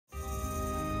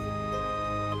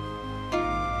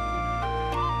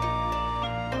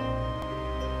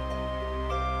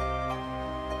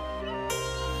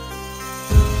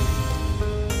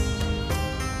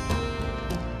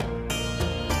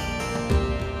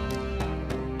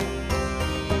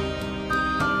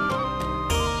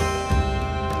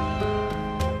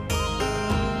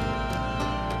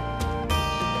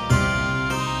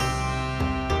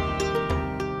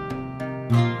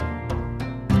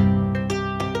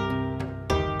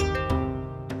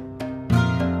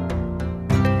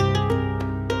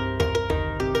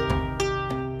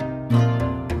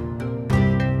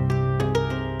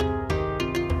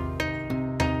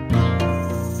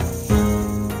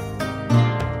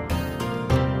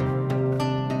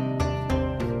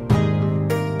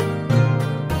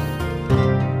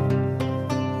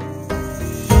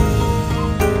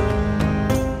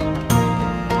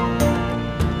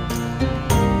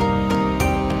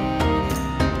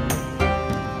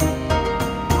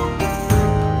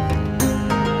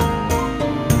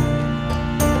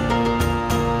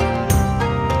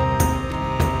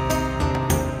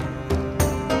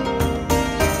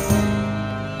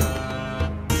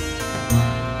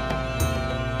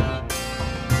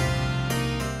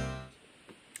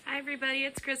everybody,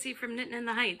 it's Chrissy from Knitting in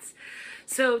the Heights.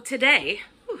 So today,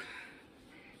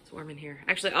 it's warm in here.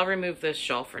 Actually, I'll remove this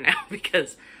shawl for now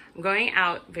because I'm going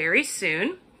out very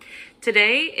soon.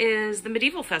 Today is the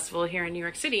Medieval Festival here in New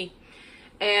York City,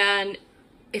 and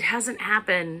it hasn't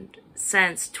happened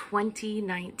since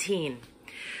 2019.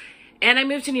 And I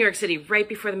moved to New York City right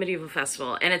before the Medieval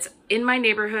Festival, and it's in my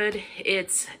neighborhood.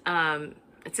 It's in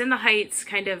the Heights,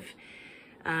 kind of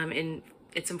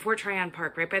it's in Fort Tryon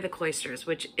Park, right by the cloisters,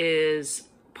 which is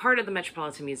part of the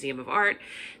Metropolitan Museum of Art.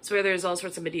 It's where there's all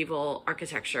sorts of medieval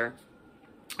architecture,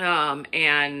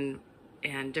 and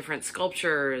different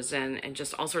sculptures and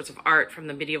just all sorts of art from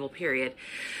the medieval period.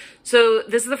 So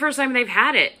this is the first time they've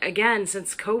had it again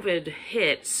since COVID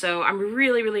hit. So I'm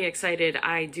really, really excited.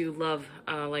 I do love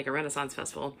like a Renaissance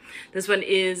festival. This one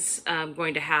is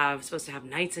supposed to have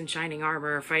knights in shining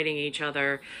armor fighting each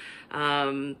other,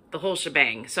 the whole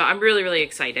shebang. So I'm really, really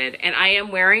excited. And I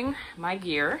am wearing my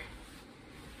gear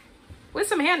with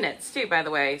some hand knits too, by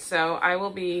the way. So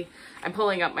I'm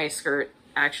pulling up my skirt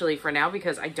actually for now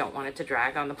because I don't want it to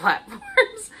drag on the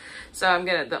platforms. So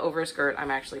the overskirt I'm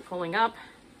actually pulling up.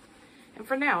 And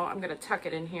for now, I'm going to tuck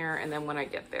it in here, and then when I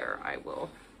get there, I will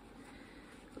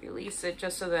release it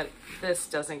just so that this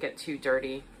doesn't get too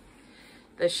dirty.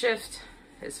 The shift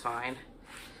is fine.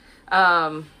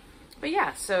 But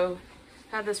yeah, so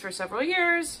had this for several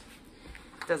years.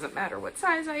 Doesn't matter what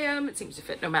size I am, it seems to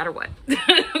fit no matter what,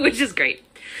 which is great.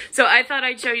 So I thought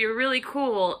I'd show you a really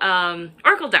cool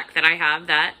oracle deck that I have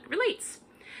that relates.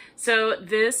 So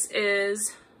this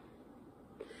is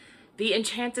the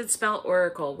Enchanted Spell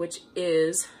Oracle, which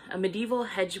is a medieval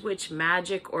hedge witch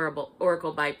magic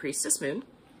oracle by Priestess Moon.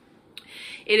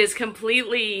 It is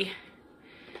completely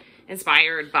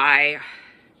inspired by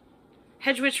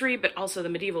hedge witchery, but also the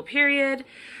medieval period.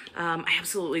 I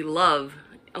absolutely love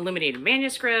illuminated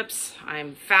manuscripts.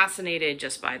 I'm fascinated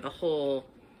just by the whole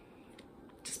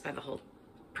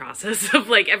process of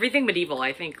like everything medieval.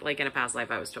 I think like in a past life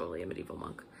I was totally a medieval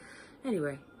monk.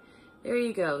 Anyway, there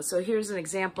you go. So here's an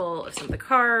example of some of the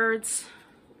cards.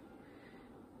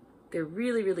 They're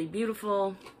really, really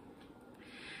beautiful.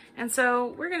 And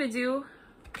so we're gonna do,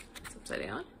 it's upside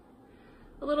down,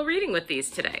 a little reading with these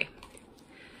today.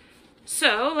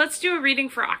 So let's do a reading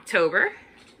for October.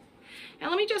 And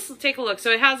let me just take a look.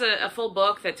 So it has a full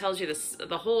book that tells you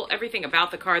everything about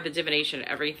the card, the divination,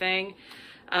 everything.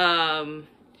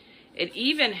 It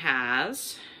even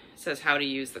says how to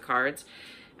use the cards.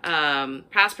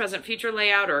 Past, present, future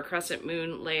layout, or a crescent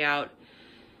moon layout.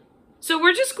 So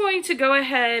we're just going to go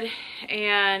ahead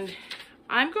and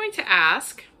I'm going to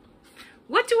ask,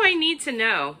 what do I need to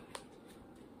know?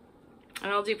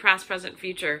 And I'll do past, present,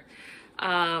 future.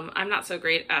 I'm not so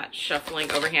great at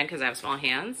shuffling overhand because I have small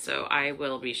hands, so I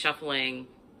will be shuffling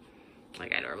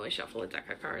like I normally shuffle a deck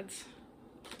of cards.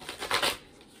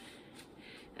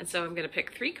 And so I'm going to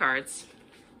pick 3 cards.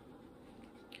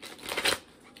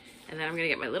 And then I'm going to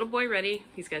get my little boy ready.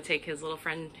 He's going to take his little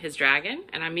friend, his dragon.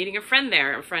 And I'm meeting a friend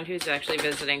there, a friend who's actually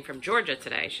visiting from Georgia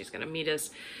today. She's going to meet us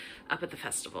up at the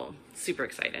festival. Super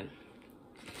excited.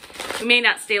 We may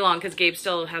not stay long because Gabe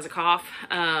still has a cough.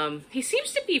 He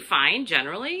seems to be fine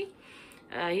generally.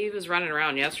 He was running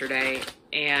around yesterday,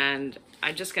 and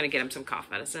I'm just going to get him some cough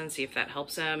medicine, see if that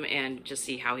helps him, and just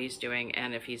see how he's doing.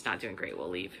 And if he's not doing great, we'll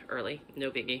leave early.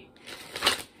 No biggie.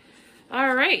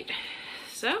 All right.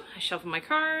 So I shuffle my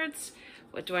cards.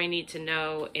 What do I need to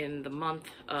know in the month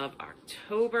of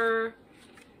October?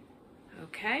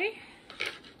 Okay.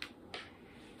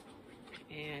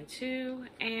 And 2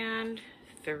 and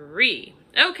 3.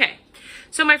 Okay.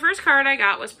 So my first card I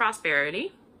got was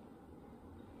Prosperity.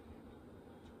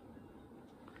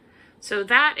 So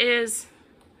that is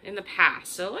in the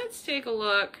past. So let's take a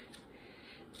look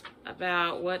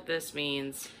about what this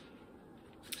means.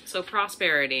 So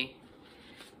prosperity.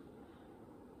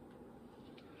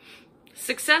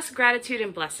 Success, gratitude,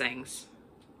 and blessings.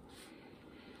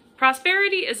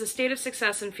 Prosperity is a state of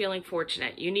success and feeling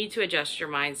fortunate. You need to adjust your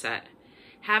mindset.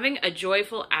 Having a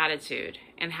joyful attitude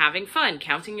and having fun,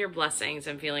 counting your blessings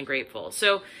and feeling grateful.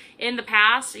 So in the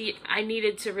past, I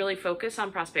needed to really focus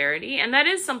on prosperity. And that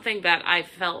is something that I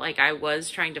felt like I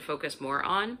was trying to focus more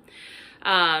on,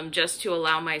 just to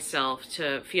allow myself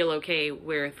to feel okay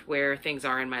with where things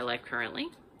are in my life currently.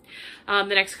 The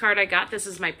next card I got, this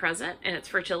is my present, and it's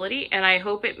fertility, and I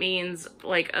hope it means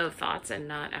like of thoughts and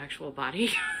not actual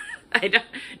body.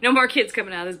 No more kids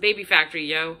coming out of this baby factory,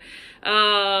 yo.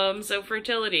 So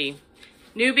fertility,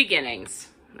 new beginnings.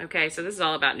 Okay, so this is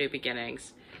all about new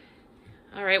beginnings.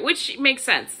 All right, which makes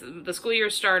sense. The school year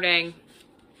is starting.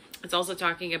 It's also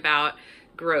talking about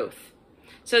growth.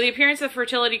 So the appearance of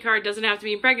fertility card doesn't have to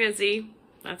mean pregnancy.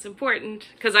 That's important,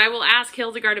 because I will ask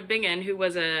Hildegard of Bingen, who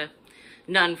was a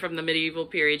nun from the medieval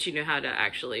period. She knew how to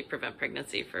actually prevent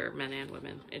pregnancy for men and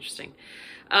women. Interesting.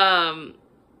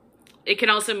 It can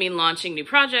also mean launching new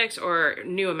projects or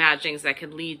new imaginings that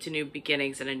could lead to new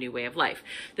beginnings and a new way of life.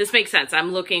 This makes sense.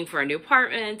 I'm looking for a new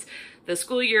apartment. The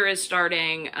school year is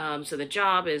starting, so the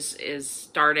job is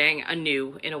starting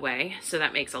anew in a way. So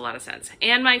that makes a lot of sense.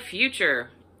 And my future.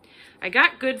 I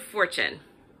got good fortune.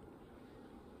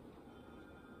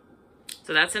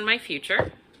 So that's in my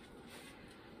future,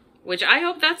 which I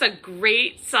hope that's a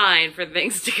great sign for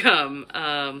things to come.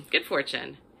 Good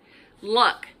fortune.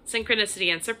 Luck,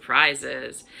 synchronicity, and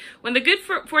surprises. When the good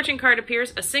fortune card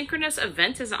appears, a synchronous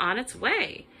event is on its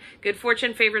way. Good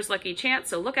fortune favors lucky chance,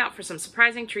 so look out for some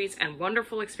surprising treats and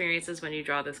wonderful experiences when you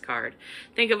draw this card.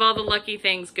 Think of all the lucky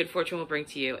things good fortune will bring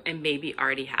to you, and maybe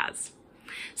already has.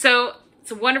 So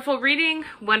it's a wonderful reading,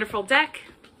 wonderful deck.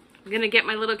 I'm going to get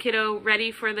my little kiddo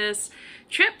ready for this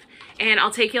trip, and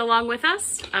I'll take you along with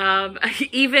us,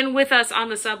 even with us on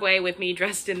the subway with me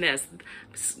dressed in this.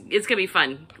 It's going to be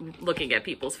fun looking at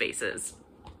people's faces.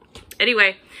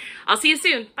 Anyway, I'll see you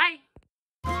soon. Bye.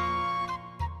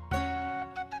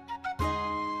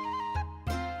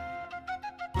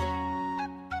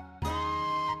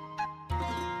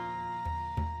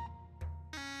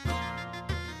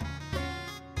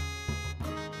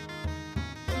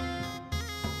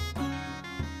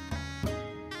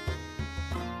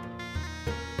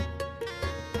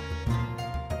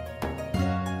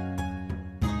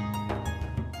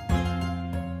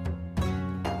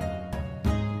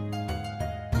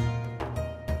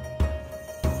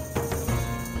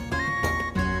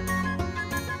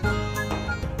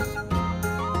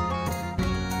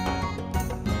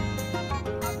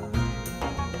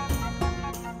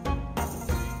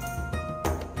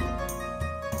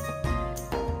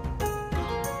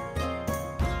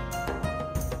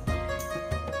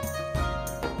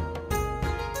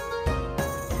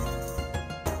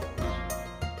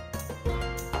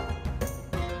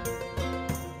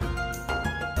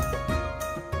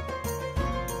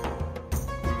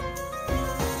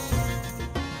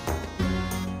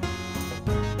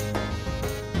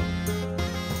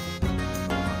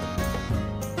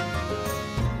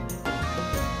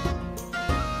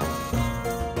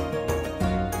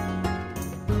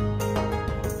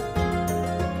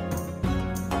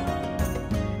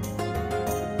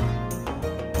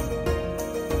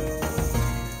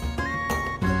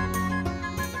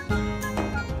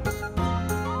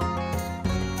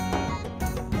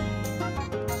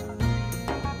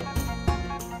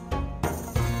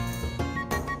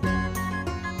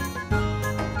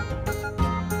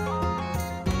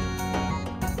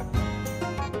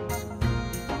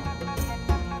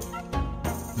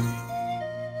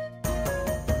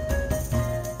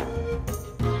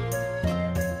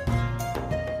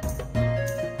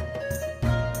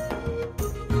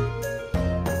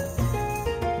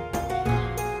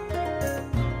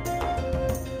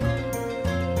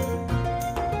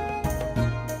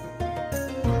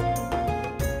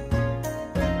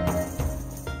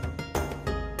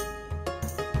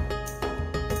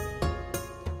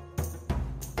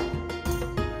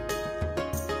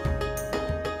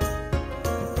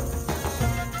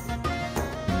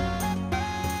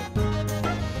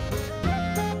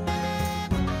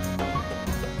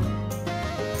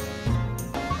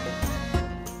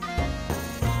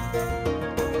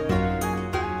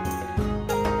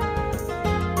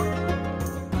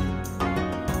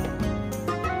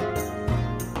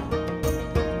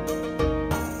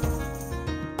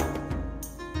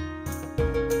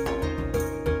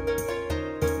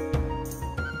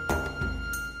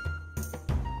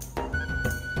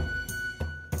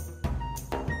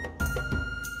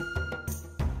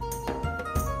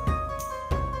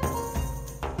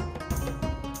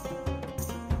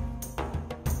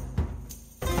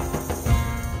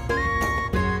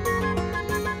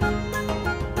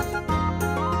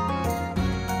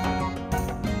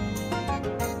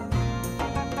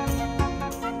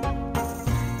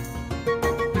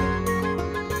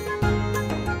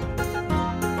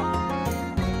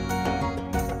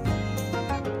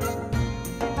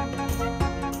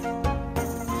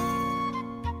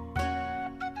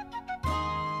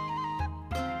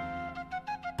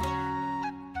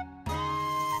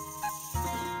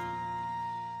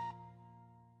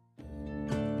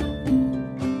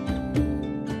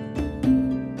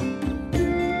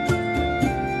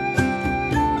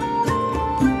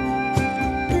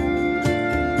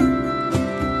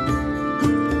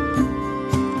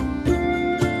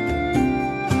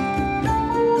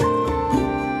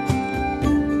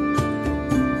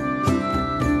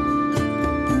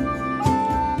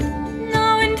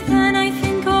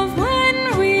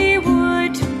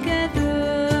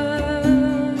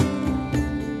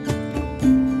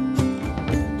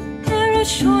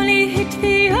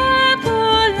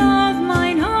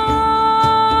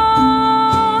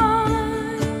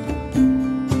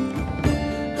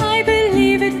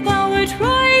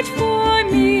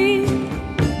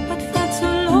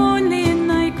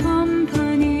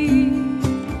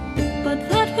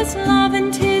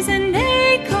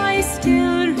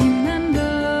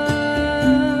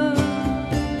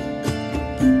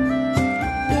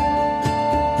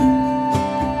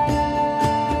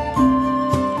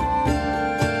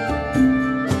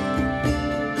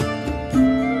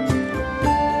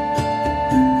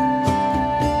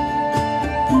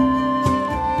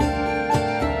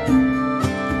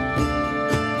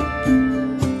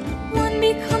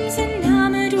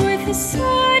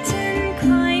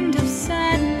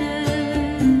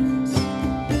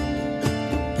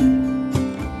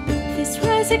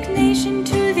 resignation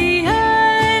to the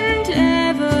end,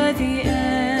 ever the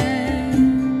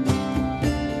end.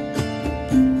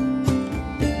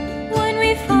 When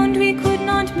we found we could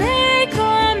not make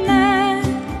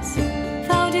amends,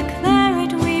 thou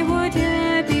declared we would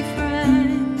e'er be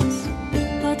friends.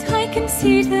 But I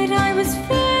concede that I was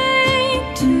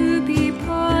fain to be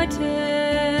parted.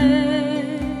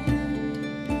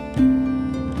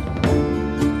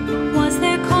 Was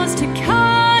there cause to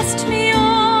cast me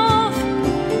off,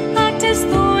 act as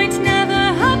though it never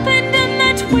happened and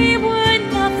that we were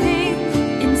nothing?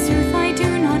 In sooth I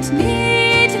do not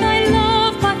need thy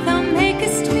love, but thou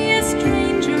makest me a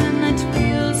stranger, and that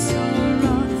feels so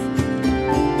rough.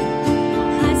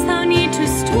 Hadst thou need to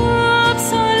stoop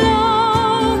so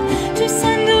low, to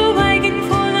send the wagon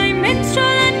for thy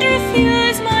minstrel and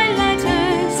refuse my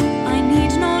letters, I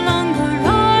need no longer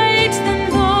write them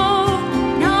though.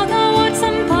 Now thou art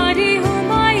somebody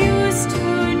whom I used to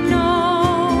know.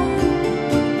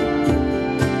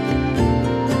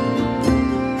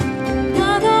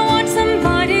 Now thou art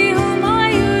somebody whom I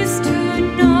used to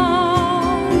know.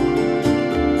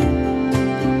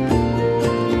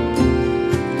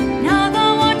 Now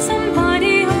thou art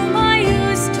somebody whom I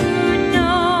used to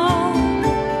know.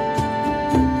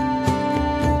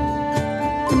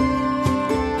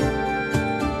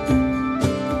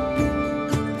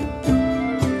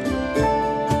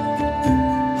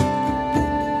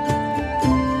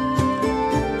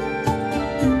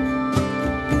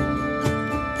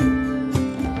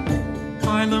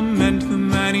 I lament the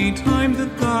many times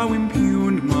that thou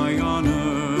impugned my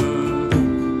honor,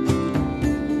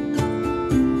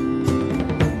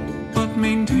 but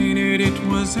maintained it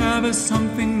was ever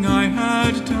something I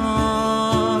had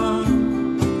done.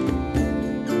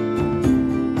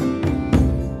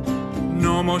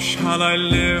 No more shall I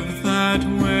live that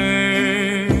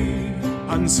way,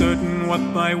 uncertain what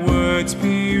thy words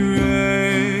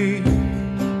bewray.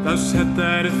 Thou said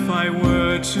that if I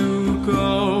were to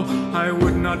go, I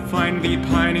would not find thee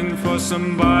pining for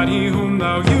somebody whom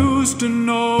thou used to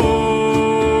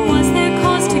know. Was there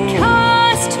cause to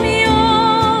cast me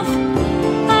off,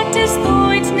 act as though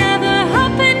it never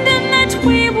happened and that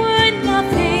we were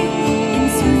nothing? In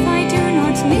sooth I do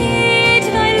not need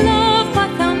thy love, but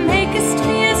thou makest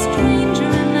me a stranger,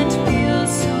 and that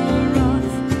feels so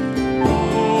rough.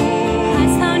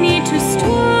 Hadst thou need to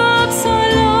stoop so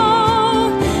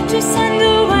low, to send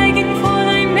the wagon for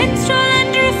thy minstrel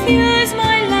and refuse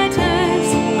my letters,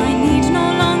 I need no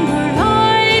longer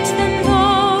write them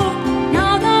though.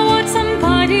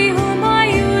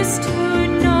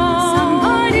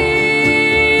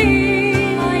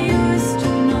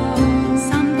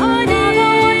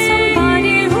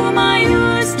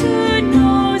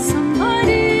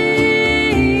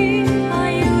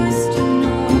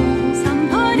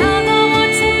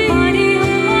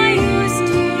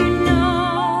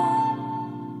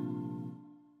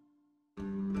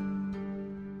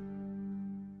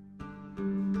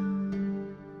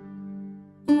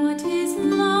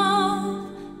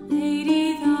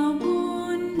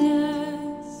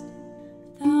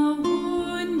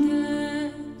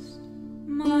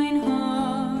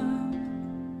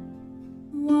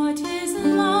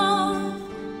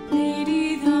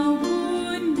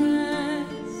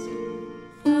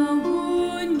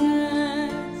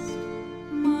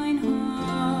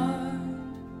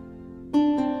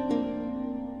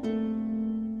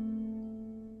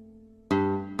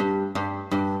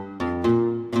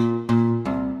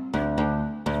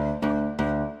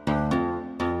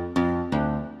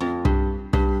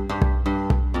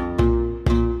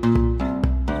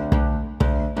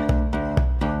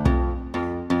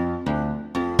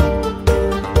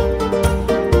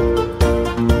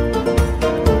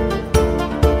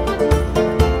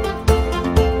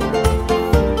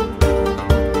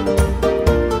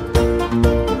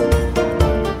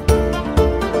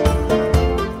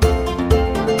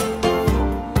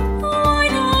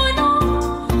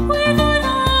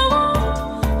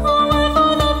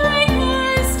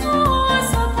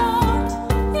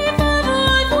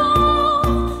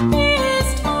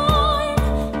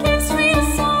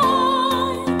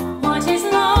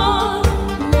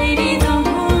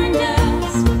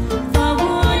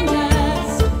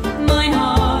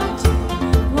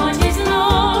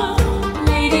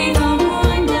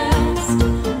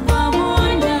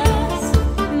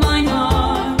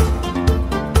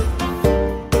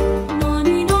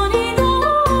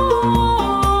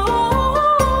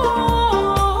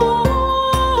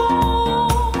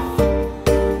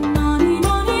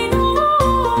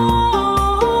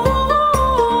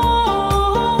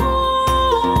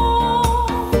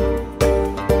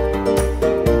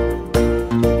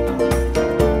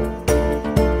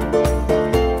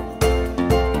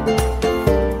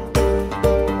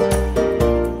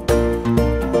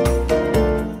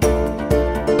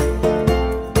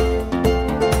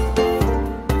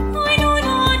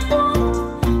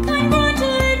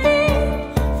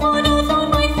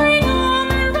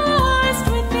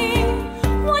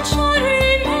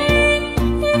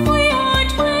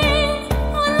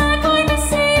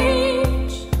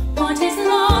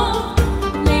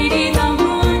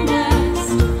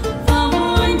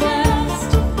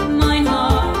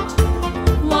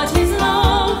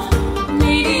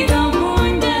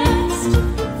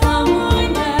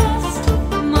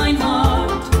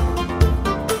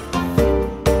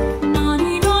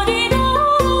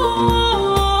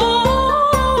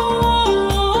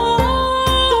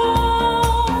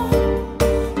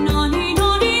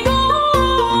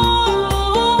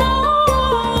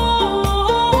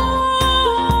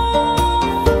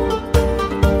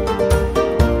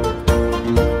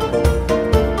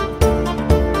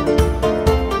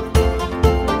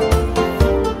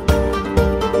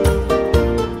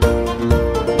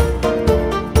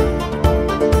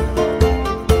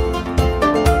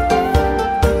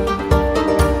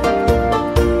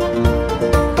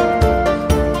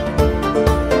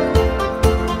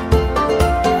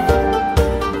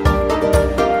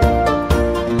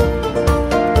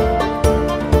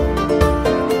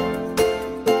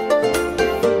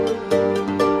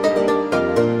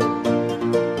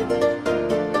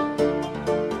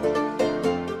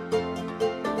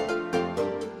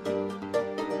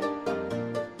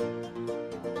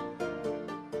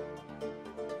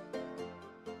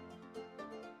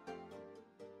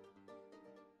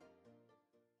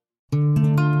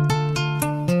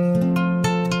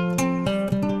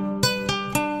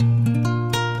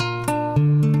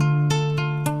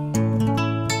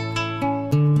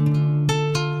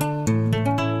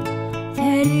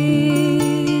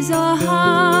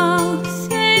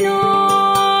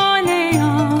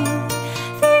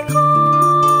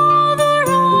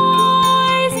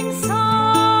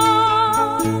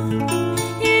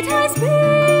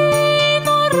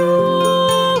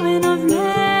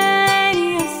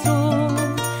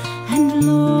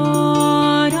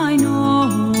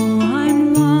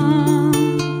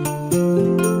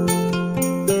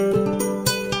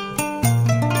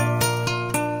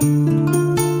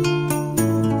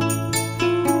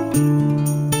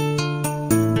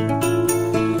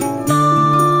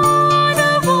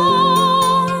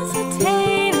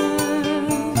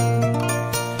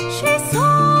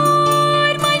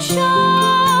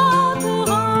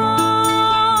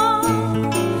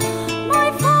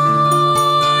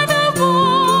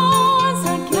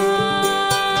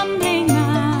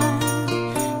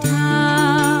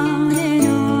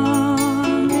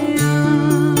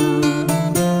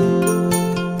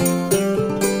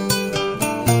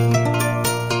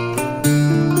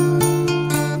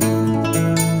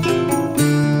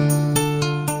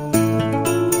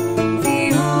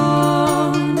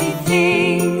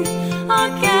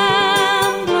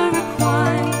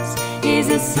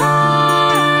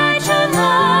 Such a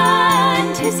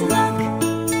land, his luck,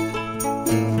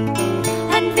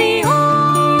 and the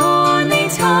only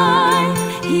time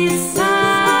he is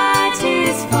satisfied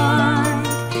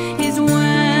is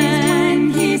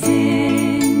when he's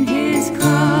in his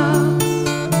cups.